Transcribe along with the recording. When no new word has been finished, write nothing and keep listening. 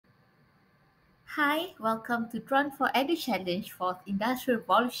Hi, welcome to Drawn for Edu Challenge for Industrial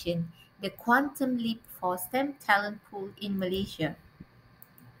Revolution, the quantum leap for STEM talent pool in Malaysia.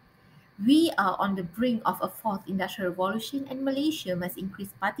 We are on the brink of a fourth industrial revolution, and Malaysia must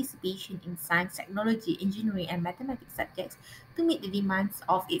increase participation in science, technology, engineering, and mathematics subjects to meet the demands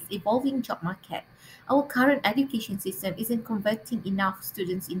of its evolving job market. Our current education system isn't converting enough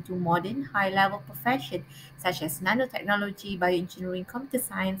students into modern, high level professions such as nanotechnology, bioengineering, computer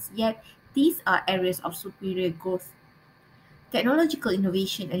science, yet these are areas of superior growth. Technological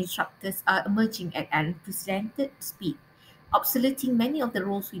innovation and disruptors are emerging at an unprecedented speed, obsoleting many of the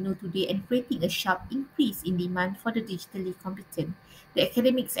roles we know today and creating a sharp increase in demand for the digitally competent. The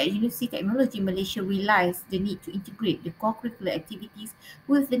academics at Universiti Teknologi Malaysia realize the need to integrate the co-curricular activities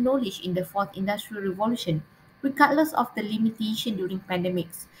with the knowledge in the fourth industrial revolution, regardless of the limitation during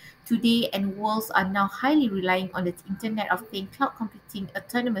pandemics. Today and worlds are now highly relying on the Internet of Things, cloud computing,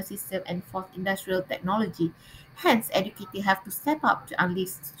 autonomous system, and fourth industrial technology. Hence, educators have to step up to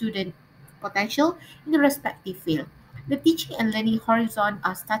unleash student potential in the respective field. The teaching and learning horizon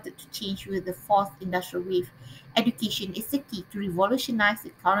are started to change with the fourth industrial wave. Education is the key to revolutionize the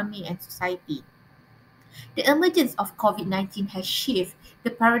economy and society. The emergence of COVID-19 has shifted the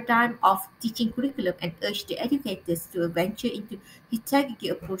paradigm of teaching curriculum and urged the educators to venture into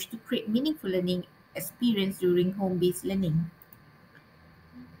heutagogy approach to create meaningful learning experience during home-based learning.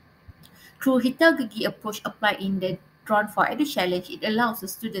 Through heutagogy approach applied in the Drawn for Edu challenge, it allows the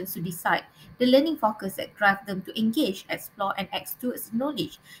students to decide the learning focus that drive them to engage, explore, and act towards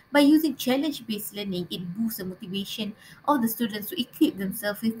knowledge. By using challenge-based learning, it boosts the motivation of the students to equip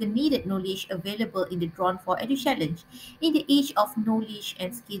themselves with the needed knowledge available in the Drawn for Edu challenge. In the age of knowledge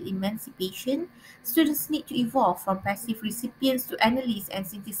and skill emancipation, students need to evolve from passive recipients to analysts and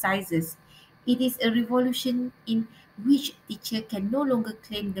synthesizers. It is a revolution in which teacher can no longer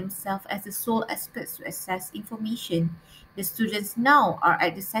claim themselves as the sole experts to access information. The students now are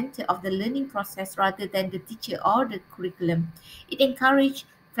at the center of the learning process rather than the teacher or the curriculum. It encourages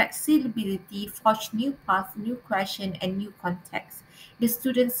flexibility, forge new paths, new questions, and new contexts. The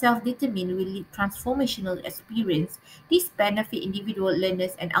students self-determined will lead transformational experience. This benefit individual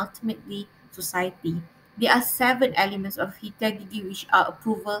learners and ultimately society. There are seven elements of heutagogy which are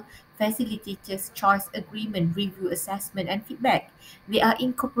approval, facilitators, choice, agreement, review, assessment, and feedback. They are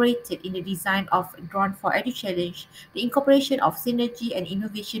incorporated in the design of Drawn for Edu Challenge, the incorporation of synergy and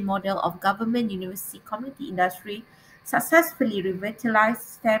innovation model of government, university, community, industry, successfully revitalized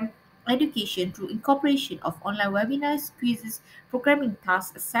STEM education through incorporation of online webinars, quizzes, programming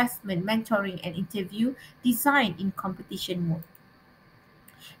tasks, assessment, mentoring, and interview designed in competition mode.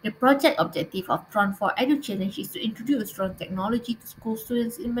 The project objective of Tron for Edu Challenge is to introduce drone technology to school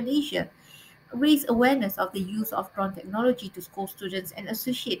students in Malaysia, raise awareness of the use of drone technology to school students, and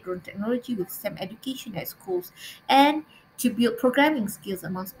associate drone technology with STEM education at schools, and to build programming skills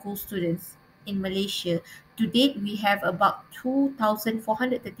among school students in Malaysia. To date, we have about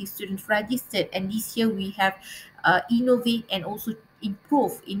 2,430 students registered, and this year we have innovate and also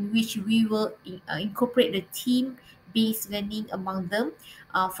improve in which we will incorporate the team-based learning among them.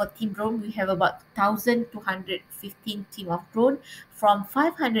 For team drone, we have about 1,215 team of drone from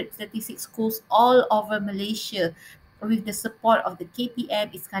 536 schools all over Malaysia with the support of the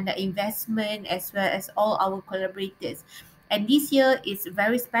KPM, Iskandar Investment, as well as all our collaborators. And this year is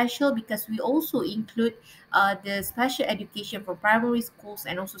very special because we also include the special education for primary schools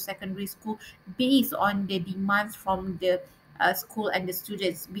and also secondary school based on the demands from the school and the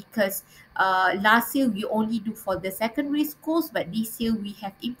students, because last year we only do for the secondary schools, but this year we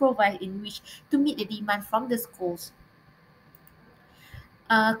have improvised in which to meet the demand from the schools.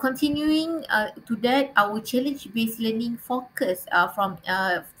 Continuing to that, our challenge-based learning focus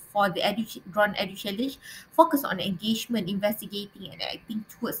for the drawn edu challenge focus on engagement, investigating, and acting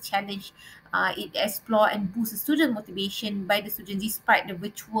towards challenge. It explore and boost the student motivation by the students despite the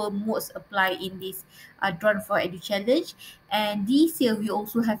virtual modes apply in this drawn for edu challenge. And this year we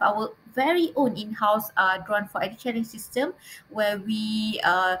also have our very own in-house drawn for edu challenge system where we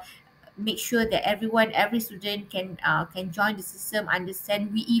make sure that every student can join the system,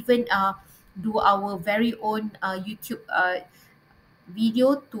 understand. We even do our very own YouTube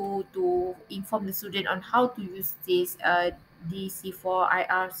video to inform the student on how to use this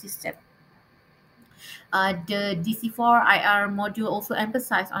DC4IR system. The DC4IR module also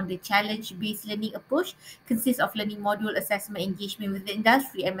emphasizes on the challenge-based learning approach, consists of learning module, assessment, engagement with the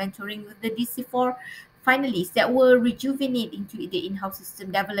industry, and mentoring with the DC4 finalists that will rejuvenate into the in-house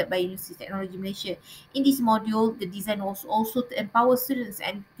system developed by Universiti Teknologi Malaysia. In this module, the design was also to empower students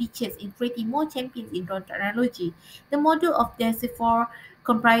and teachers in creating more champions in drone technology. The module of DC4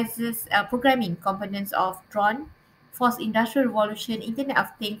 comprises programming components of drone, Fourth Industrial Revolution, Internet of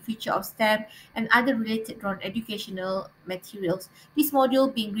Things, Future of STEM, and other related drone educational materials. This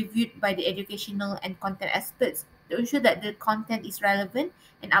module being reviewed by the educational and content experts to ensure that the content is relevant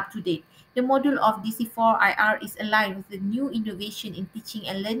and up to date. The module of DC4IR is aligned with the new innovation in teaching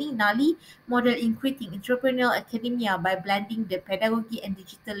and learning NALI model in creating entrepreneurial academia by blending the pedagogy and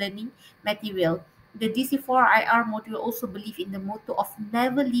digital learning material. The DC4IR module also believe in the motto of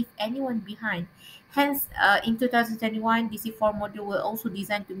never leave anyone behind. Hence, in 2021, DC4 module were also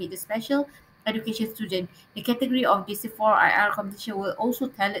designed to meet the special education student. The category of DC4IR competition were also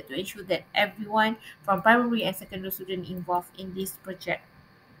tailored to ensure that everyone from primary and secondary student involved in this project.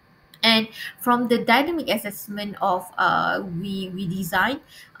 And from the dynamic assessment of we designed,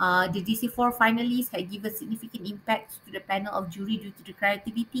 the DC4 finalists had given significant impact to the panel of jury due to the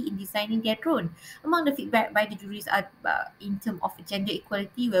creativity in designing their drone. Among the feedback by the juries are in terms of gender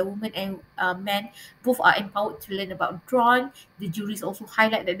equality, where women and men both are empowered to learn about drone. The juries also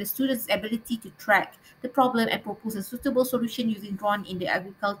highlight that the students' ability to track the problem and propose a suitable solution using drone in the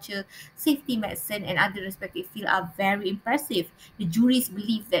agriculture, safety, medicine, and other respective fields are very impressive. The juries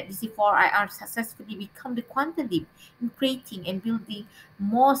believe that DC4IR successfully become the quantum leap in creating and building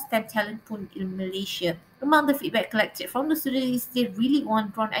more STEM talent pool in Malaysia. Among the feedback collected from the students, they really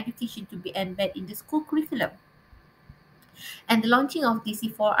want drone education to be embedded in the school curriculum. And the launching of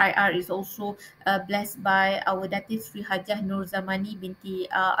DC4IR is also blessed by our Datin Sri Hajah Nur Zamani binti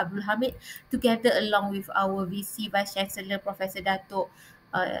Abdul Hamid, together along with our VC Vice Chancellor Professor Dato'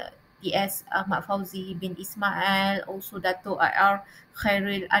 DS Ahmad Fauzi bin Ismail, also Dato' IR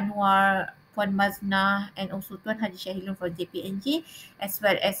Khairul Anwar, Puan Mazna, and also Tuan Haji Syahilun from JPNJ, as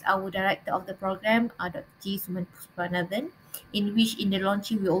well as our director of the program, Dr. G. Suman Puspanathan, in which in the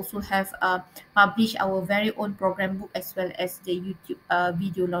launching we also have published our very own program book as well as the YouTube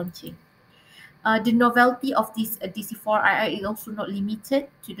video launching. The novelty of this DC4IR is also not limited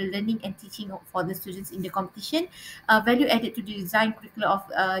to the learning and teaching for the students in the competition. Value added to the design curriculum of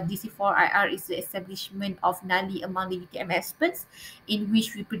DC4IR is the establishment of NALI among the UTM experts, in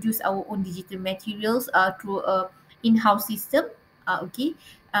which we produce our own digital materials through a in-house system. Okay,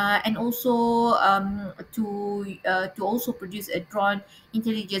 and also to also produce a drone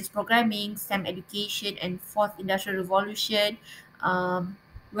intelligence programming, STEM education, and fourth industrial revolution.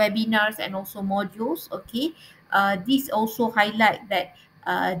 Webinars and also modules. Okay, this also highlight that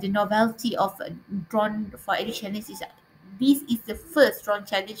the novelty of drone for education is this is the first drone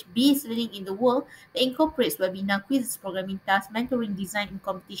challenge based learning in the world that incorporates webinar quizzes, programming tasks, mentoring, design in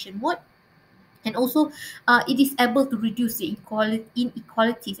competition mode. And also, it is able to reduce the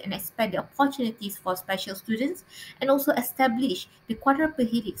inequalities and expand the opportunities for special students, and also establish the quadruple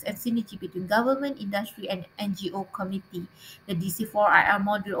helix and synergy between government, industry, and NGO community. The DC4IR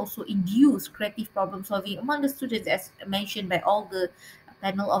module also induce creative problem solving among the students, as mentioned by all the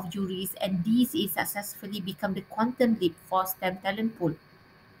panel of juries, and this is successfully become the quantum leap for STEM talent pool.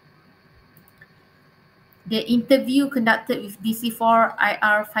 The interview conducted with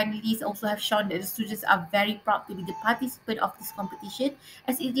DC4IR finalists also have shown that the students are very proud to be the participant of this competition,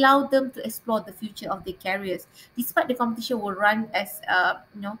 as it allowed them to explore the future of their careers. Despite the competition will run as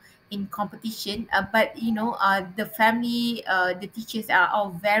in competition, but the family, the teachers are all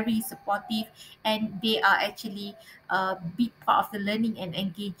very supportive, and they are actually a big part of the learning and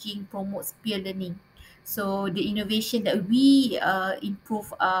engaging promotes peer learning. So the innovation that we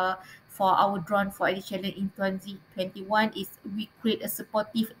improve for our drone for education in 2021 is we create a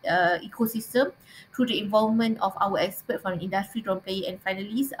supportive ecosystem through the involvement of our expert from industry drone player and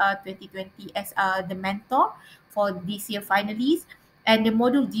finalists 2020 as the mentor for this year finalists. And the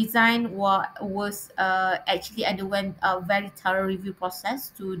module design was actually underwent a very thorough review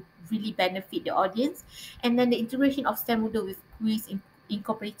process to really benefit the audience. And then the integration of STEM module with quiz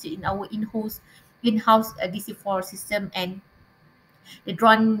incorporated in our in-house DC4 system, and the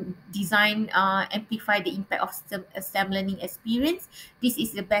drone design amplify the impact of STEM learning experience. This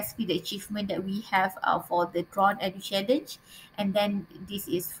is the basically the achievement that we have for the drone edu challenge. And then this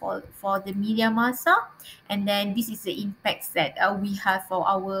is for the media masa, and then this is the impacts that we have for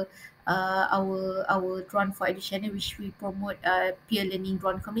our drone for education, which we promote peer learning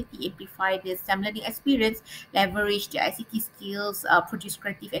drone community, amplify the STEM learning experience, leverage the ICT skills, produce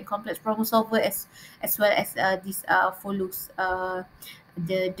creative and complex problem solver, as well as this follows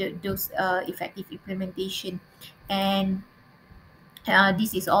those effective implementation. And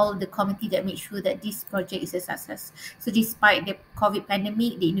this is all the committee that makes sure that this project is a success. So despite the COVID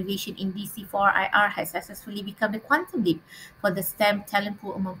pandemic, the innovation in DC4IR has successfully become the quantum leap for the STEM talent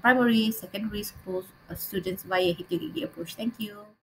pool among primary, secondary schools students via heutagogy approach. Thank you.